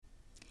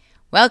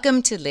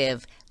Welcome to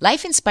Live,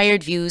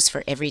 life-inspired views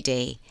for every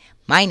day.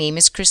 My name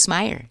is Chris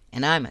Meyer,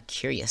 and I'm a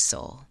curious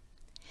soul.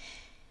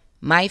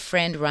 My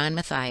friend Ron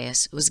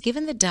Matthias was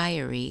given the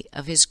diary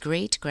of his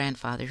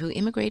great-grandfather who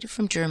immigrated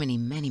from Germany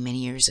many, many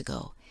years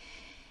ago.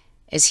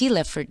 As he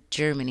left for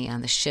Germany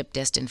on the ship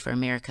destined for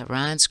America,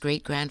 Ron's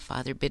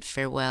great-grandfather bid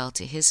farewell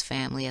to his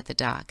family at the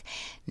dock,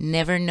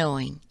 never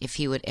knowing if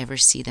he would ever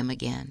see them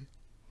again.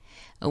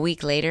 A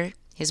week later,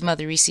 his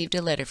mother received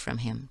a letter from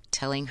him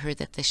telling her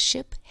that the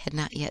ship had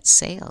not yet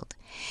sailed.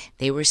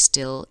 They were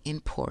still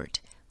in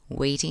port,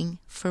 waiting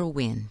for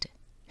wind.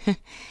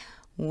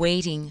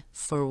 Waiting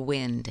for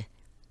wind.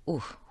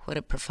 Ooh, what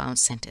a profound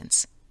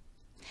sentence.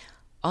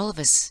 All of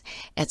us,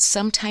 at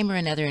some time or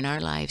another in our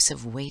lives,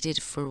 have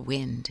waited for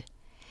wind.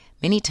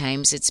 Many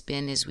times it's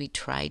been as we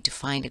tried to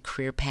find a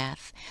career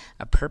path,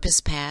 a purpose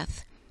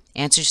path,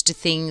 answers to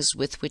things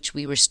with which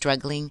we were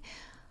struggling,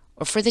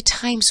 or for the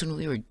times when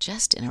we were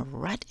just in a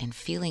rut and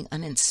feeling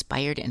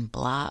uninspired and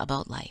blah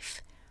about life.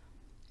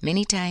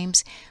 Many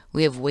times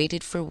we have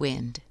waited for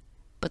wind,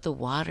 but the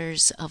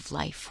waters of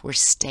life were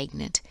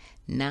stagnant,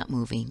 not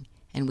moving,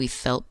 and we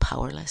felt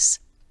powerless.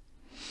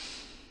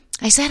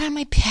 I sat on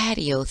my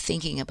patio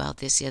thinking about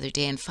this the other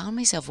day and found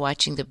myself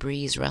watching the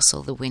breeze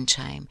rustle the wind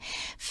chime,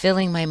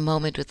 filling my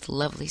moment with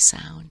lovely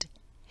sound.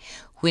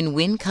 When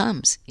wind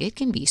comes, it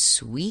can be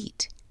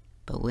sweet,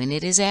 but when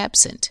it is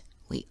absent,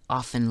 we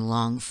often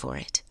long for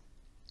it.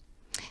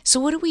 So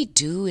what do we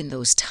do in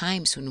those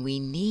times when we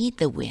need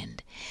the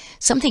wind?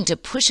 Something to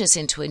push us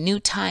into a new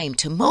time,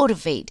 to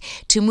motivate,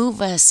 to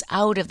move us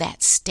out of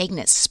that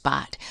stagnant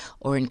spot,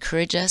 or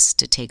encourage us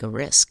to take a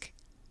risk.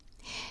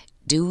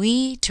 Do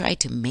we try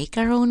to make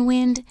our own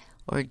wind,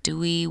 or do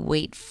we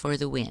wait for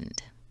the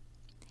wind?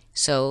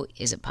 So,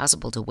 is it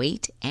possible to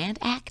wait and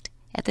act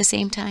at the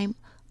same time?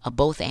 A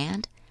both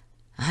and?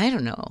 I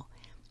don't know.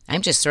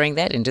 I'm just throwing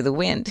that into the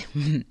wind.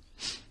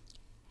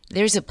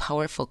 There's a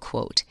powerful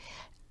quote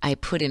I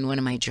put in one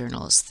of my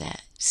journals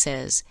that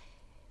says,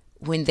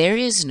 "When there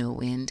is no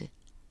wind,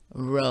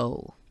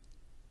 row."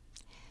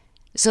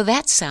 So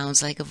that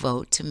sounds like a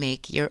vote to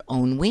make your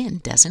own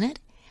wind, doesn't it?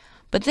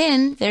 But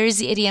then there's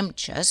the idiom,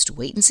 just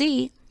wait and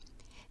see.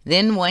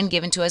 Then one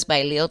given to us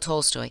by Leo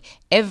Tolstoy,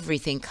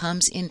 everything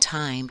comes in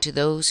time to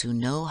those who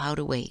know how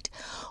to wait.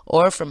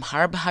 Or from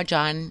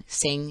Harbhajan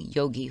Singh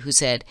Yogi, who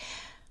said,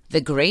 "The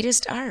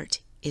greatest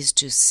art is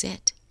to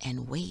sit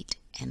and wait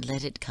and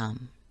let it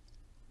come."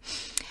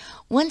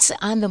 Once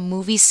on the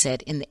movie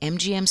set in the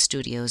MGM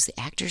studios, the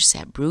actors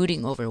sat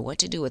brooding over what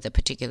to do with a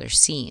particular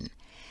scene.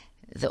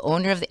 The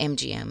owner of the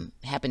MGM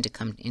happened to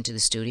come into the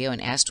studio and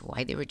asked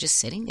why they were just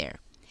sitting there.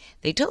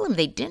 They told him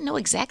they didn't know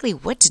exactly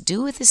what to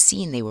do with the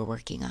scene they were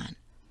working on.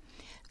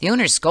 The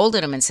owner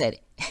scolded him and said,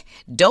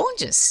 "Don't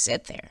just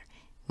sit there.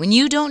 When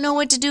you don't know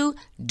what to do,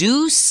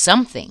 do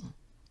something."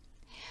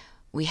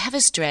 We have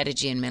a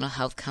strategy in mental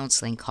health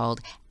counseling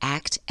called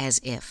act as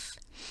if.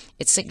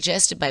 It's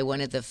suggested by one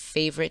of the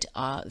favorite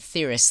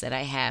theorists that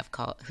I have,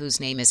 whose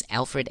name is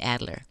Alfred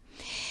Adler.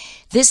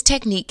 This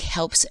technique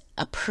helps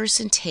a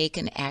person take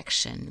an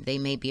action they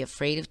may be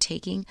afraid of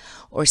taking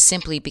or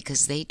simply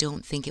because they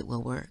don't think it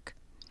will work.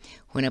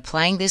 When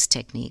applying this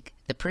technique,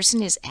 the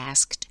person is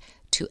asked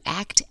to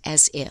act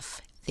as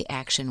if the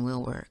action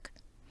will work.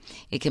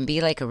 It can be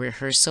like a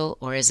rehearsal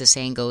or, as the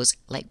saying goes,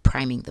 like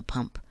priming the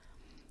pump.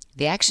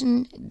 The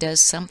action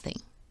does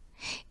something.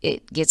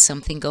 It gets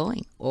something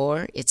going,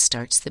 or it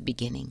starts the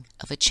beginning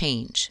of a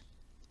change.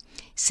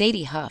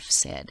 Sadie Huff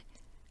said,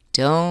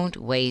 "Don't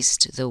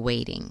waste the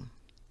waiting."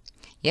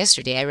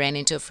 Yesterday I ran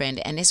into a friend,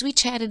 and as we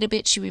chatted a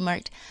bit, she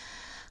remarked,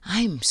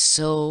 "I'm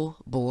so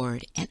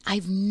bored, and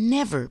I've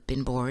never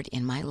been bored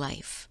in my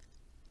life."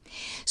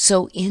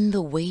 So in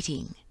the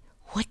waiting,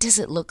 what does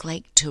it look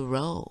like to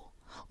row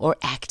or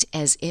act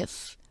as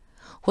if?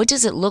 What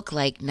does it look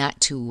like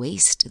not to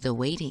waste the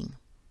waiting?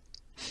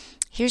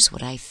 Here's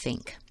what I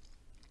think.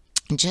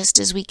 Just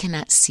as we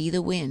cannot see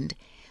the wind,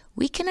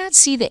 we cannot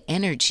see the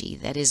energy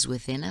that is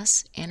within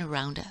us and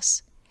around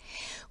us.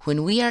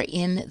 When we are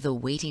in the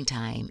waiting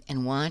time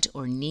and want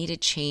or need a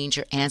change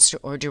or answer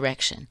or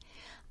direction,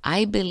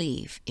 I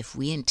believe if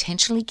we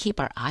intentionally keep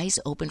our eyes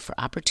open for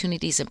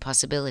opportunities and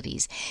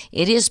possibilities,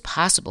 it is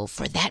possible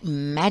for that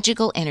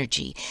magical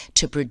energy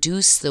to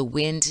produce the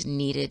wind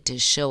needed to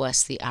show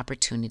us the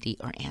opportunity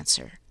or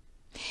answer.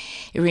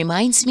 It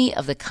reminds me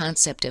of the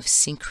concept of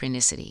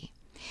synchronicity.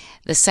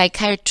 The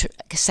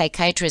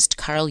psychiatrist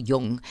Carl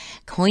Jung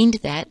coined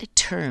that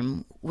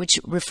term, which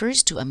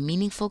refers to a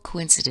meaningful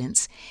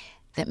coincidence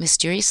that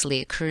mysteriously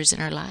occurs in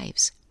our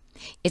lives.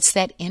 It's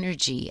that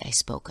energy I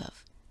spoke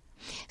of.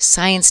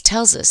 Science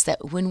tells us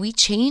that when we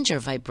change our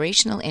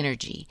vibrational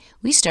energy,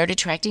 we start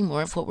attracting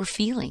more of what we're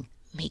feeling,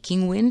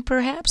 making wind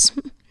perhaps.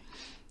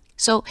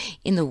 So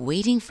in the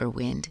waiting for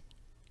wind,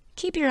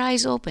 keep your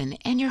eyes open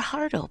and your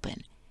heart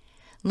open.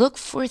 Look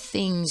for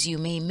things you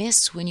may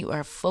miss when you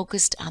are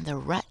focused on the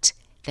rut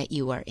that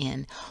you are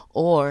in,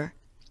 or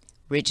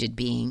rigid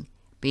being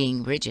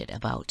rigid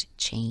about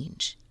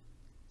change.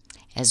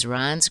 As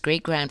Ron's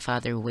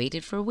great-grandfather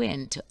waited for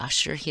wind to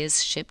usher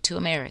his ship to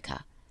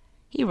America,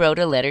 He wrote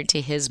a letter to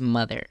his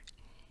mother.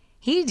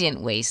 He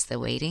didn't waste the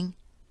waiting.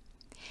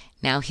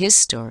 Now his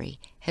story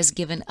has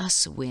given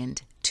us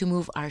wind to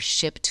move our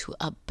ship to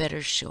a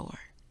better shore.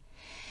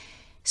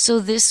 So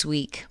this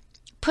week,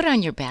 put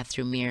on your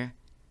bathroom mirror.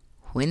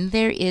 When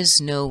there is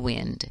no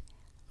wind,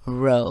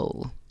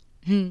 row.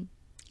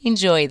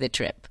 Enjoy the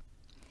trip.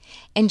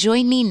 And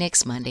join me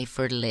next Monday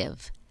for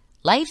Live,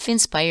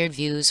 life-inspired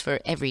views for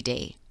every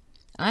day.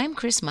 I'm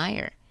Chris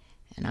Meyer,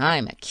 and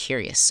I'm a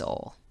curious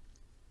soul.